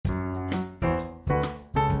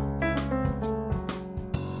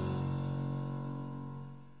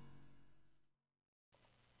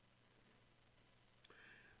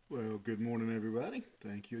Good morning, everybody.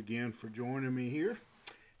 Thank you again for joining me here.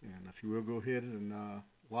 And if you will, go ahead and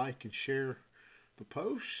like and share the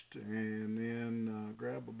post, and then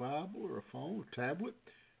grab a Bible or a phone or tablet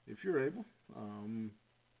if you're able. Um,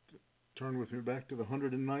 Turn with me back to the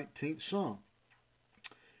 119th Psalm.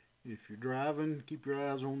 If you're driving, keep your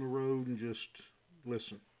eyes on the road and just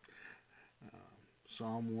listen. Uh,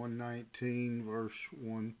 Psalm 119, verse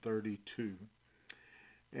 132.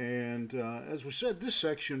 And as we said, this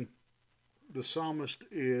section, the psalmist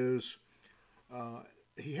is uh,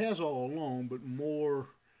 he has all along, but more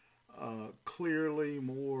clearly,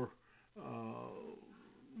 more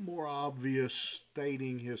obvious,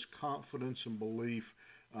 stating his confidence and belief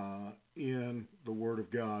in the Word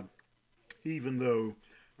of God, even though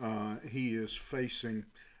he is facing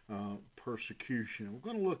persecution.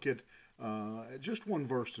 We're going to look at just one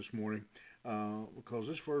verse this morning because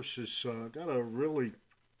this verse has got a really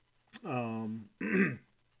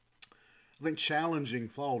I think, challenging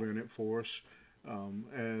thought in it for us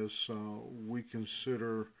as we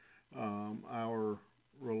consider our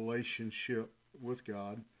relationship with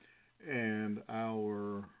God and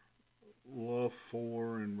our love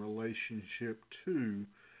for and relationship to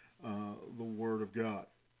the Word of God.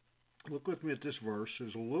 Look with me at this verse. It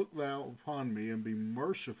says, "Look thou upon me and be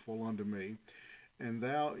merciful unto me, and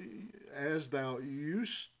thou, as thou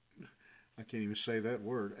used, I can't even say that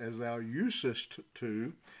word, as thou usest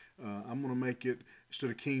to, I'm going to make it, instead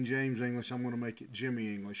of King James English, I'm going to make it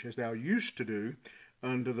Jimmy English, as thou used to do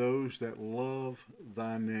unto those that love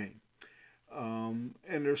thy name." And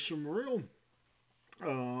there's some real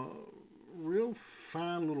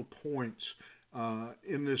fine little points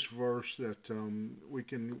in this verse that we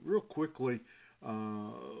can real quickly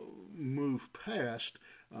uh, move past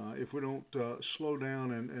if we don't slow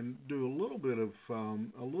down and do a little bit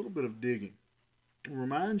of digging.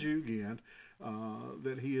 Remind you again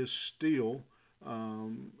that he is still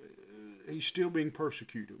um, he's still being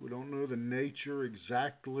persecuted. We don't know the nature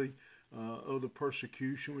exactly of the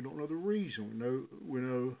persecution. We don't know the reason. We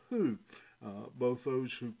know who. Both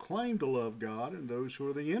those who claim to love God and those who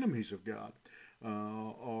are the enemies of God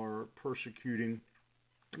are persecuting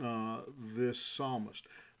this psalmist.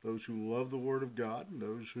 Those who love the Word of God and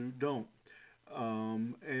those who don't.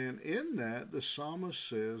 And in that, the psalmist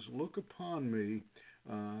says, "Look upon me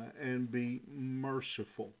and be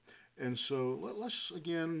merciful." And so let's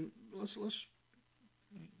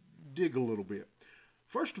dig a little bit.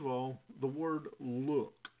 First of all, the word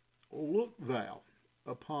 "look." Look thou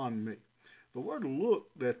upon me. The word "look"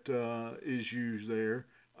 that is used there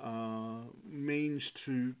means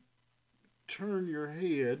to turn your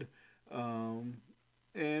head um,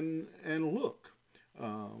 and look.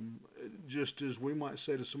 Um, just as we might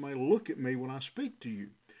say to somebody, "Look at me when I speak to you."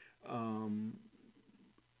 Um,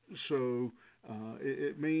 so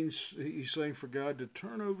it means he's saying for God to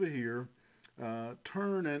turn over here,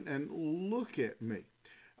 turn and look at me.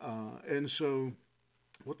 And so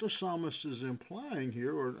what the psalmist is implying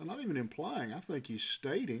here, or not even implying, I think he's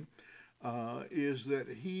stating, is that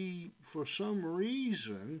he, for some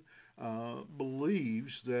reason,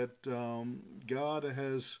 believes that God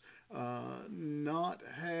has not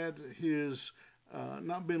had his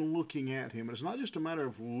not been looking at him. It's not just a matter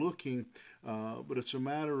of looking, but it's a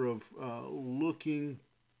matter of looking.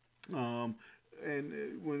 Um,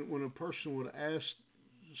 and when a person would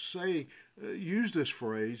use this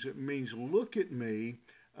phrase, it means look at me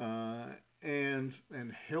uh, and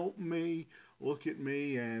help me. Look at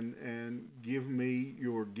me and give me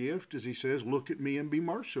your gift, as he says. Look at me and be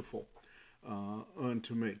merciful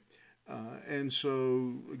unto me. And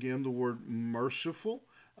so again, the word merciful.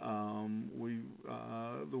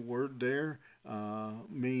 The word there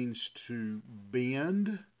means to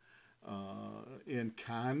bend in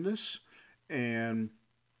kindness, and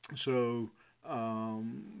so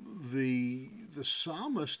the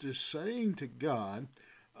psalmist is saying to God,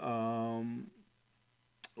 um,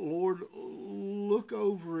 "Lord, look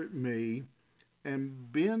over at me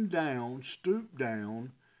and bend down, stoop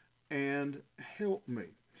down, and help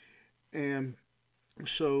me." And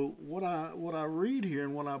so what I read here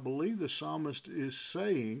and what I believe the psalmist is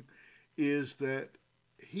saying is that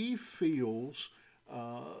he feels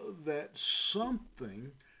that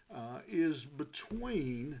something is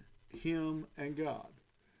between him and God.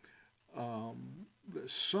 That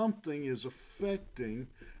something is affecting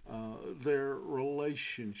their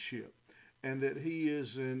relationship, and that he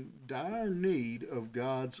is in dire need of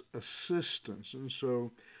God's assistance. And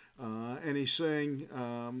so, and he's saying,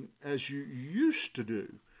 as you used to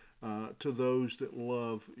do to those that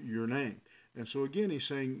love your name. And so again, he's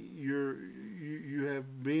saying you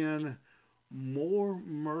have been more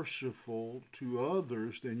merciful to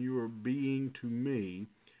others than you are being to me.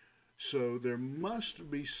 So there must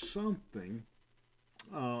be something,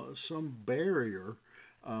 some barrier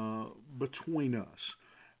between us.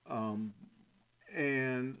 Um,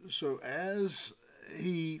 and so as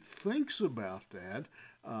he thinks about that,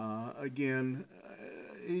 again,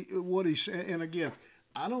 what he's, and again,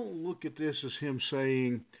 I don't look at this as him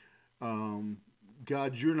saying, um,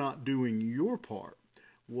 God, you're not doing your part.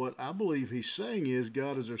 What I believe he's saying is,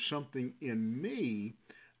 God, is there something in me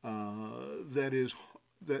that is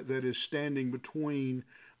that is standing between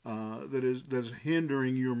that is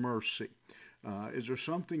hindering your mercy? Is there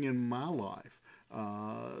something in my life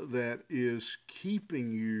that is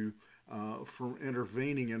keeping you from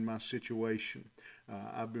intervening in my situation?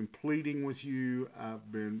 I've been pleading with you.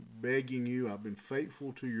 I've been begging you. I've been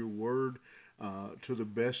faithful to your word to the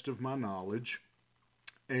best of my knowledge,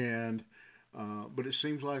 and but it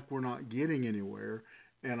seems like we're not getting anywhere.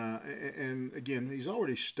 And again, he's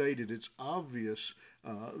already stated it's obvious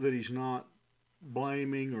that he's not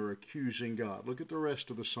blaming or accusing God. Look at the rest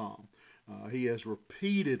of the psalm. He has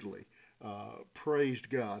repeatedly praised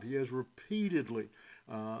God. He has repeatedly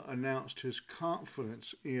announced his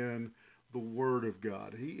confidence in the Word of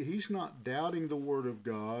God. He's not doubting the Word of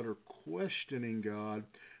God or questioning God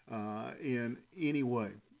in any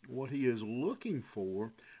way. What he is looking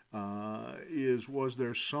for is, was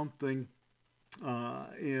there something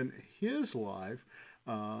in his life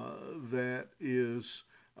that is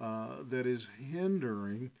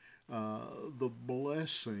hindering the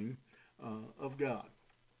blessing of God?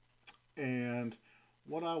 And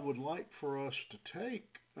what I would like for us to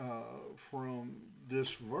take from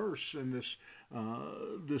this verse and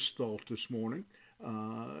this thought this morning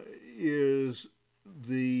is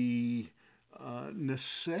the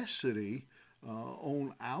necessity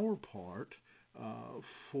on our part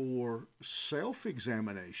for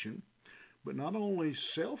self-examination, but not only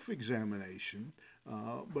self-examination,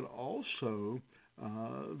 but also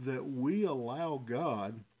that we allow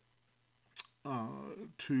God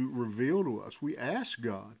to reveal to us. We ask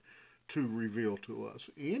God to reveal to us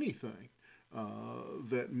anything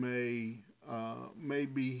that may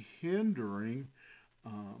be hindering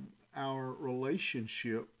our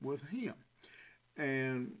relationship with Him.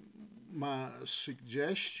 And my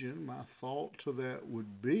suggestion, my thought to that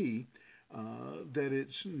would be that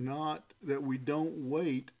it's not that we don't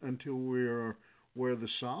wait until we're where the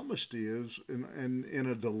psalmist is and in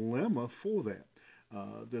a dilemma for that.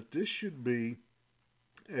 That this should be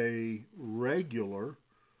a regular,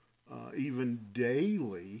 even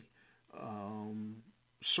daily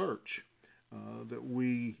search. That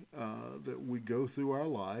we go through our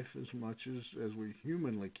life as much as we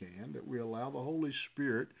humanly can, that we allow the Holy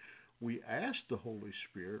Spirit, we ask the Holy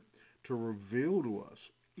Spirit to reveal to us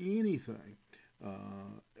anything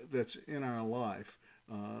that's in our life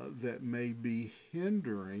that may be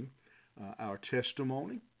hindering our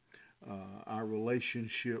testimony, our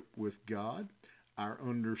relationship with God, our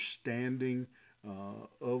understanding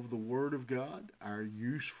of the Word of God, our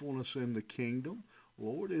usefulness in the kingdom.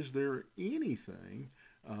 Lord, is there anything,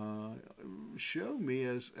 show me,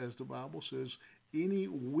 as the Bible says, any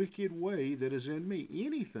wicked way that is in me,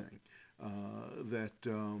 anything that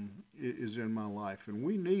is in my life. And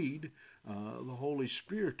we need the Holy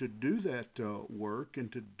Spirit to do that work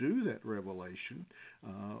and to do that revelation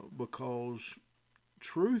because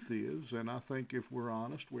truth is, and I think if we're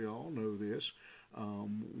honest, we all know this,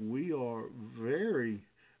 we are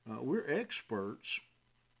we're experts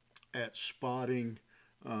at spotting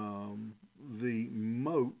the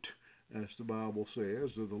mote, as the Bible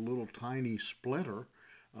says, or the little tiny splinter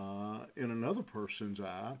in another person's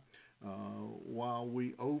eye, while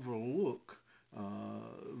we overlook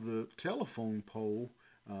the telephone pole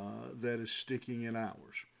that is sticking in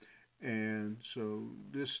ours. And so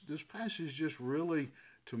this passage just really,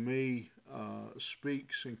 to me,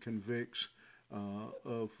 speaks and convicts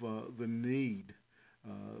of the need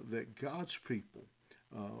that God's people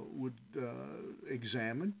would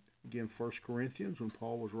examine. Again, 1 Corinthians, when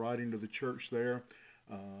Paul was writing to the church there,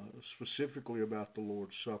 specifically about the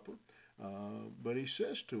Lord's Supper. But he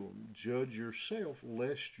says to them, judge yourself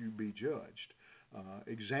lest you be judged.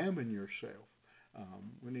 Examine yourself.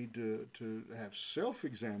 We need to have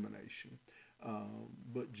self-examination,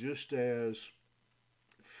 but just as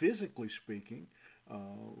physically speaking,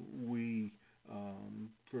 we,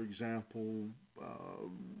 for example,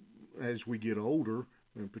 as we get older,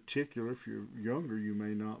 in particular, if you're younger, you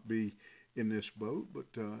may not be in this boat, but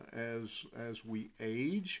as we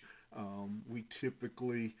age, We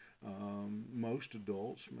typically, most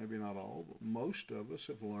adults, maybe not all, but most of us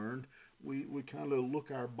have learned we kind of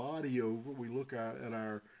look our body over. We look at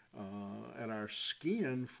our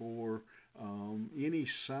skin for any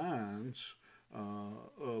signs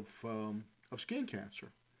of skin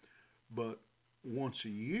cancer. But once a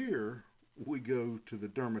year, we go to the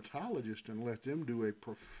dermatologist and let them do a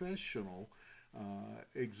professional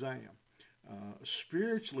exam.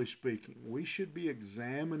 Spiritually speaking, we should be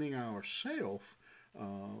examining ourselves,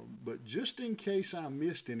 but just in case I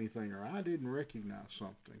missed anything or I didn't recognize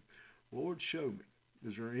something, Lord, show me.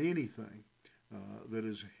 Is there anything that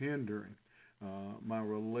is hindering my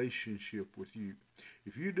relationship with you?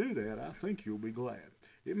 If you do that, I think you'll be glad.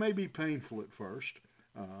 It may be painful at first.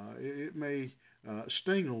 It may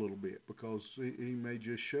sting a little bit because he may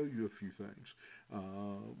just show you a few things.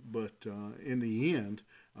 But in the end,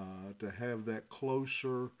 to have that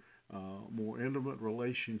closer, more intimate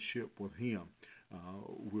relationship with him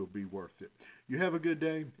will be worth it. You have a good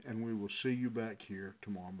day, and we will see you back here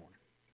tomorrow morning.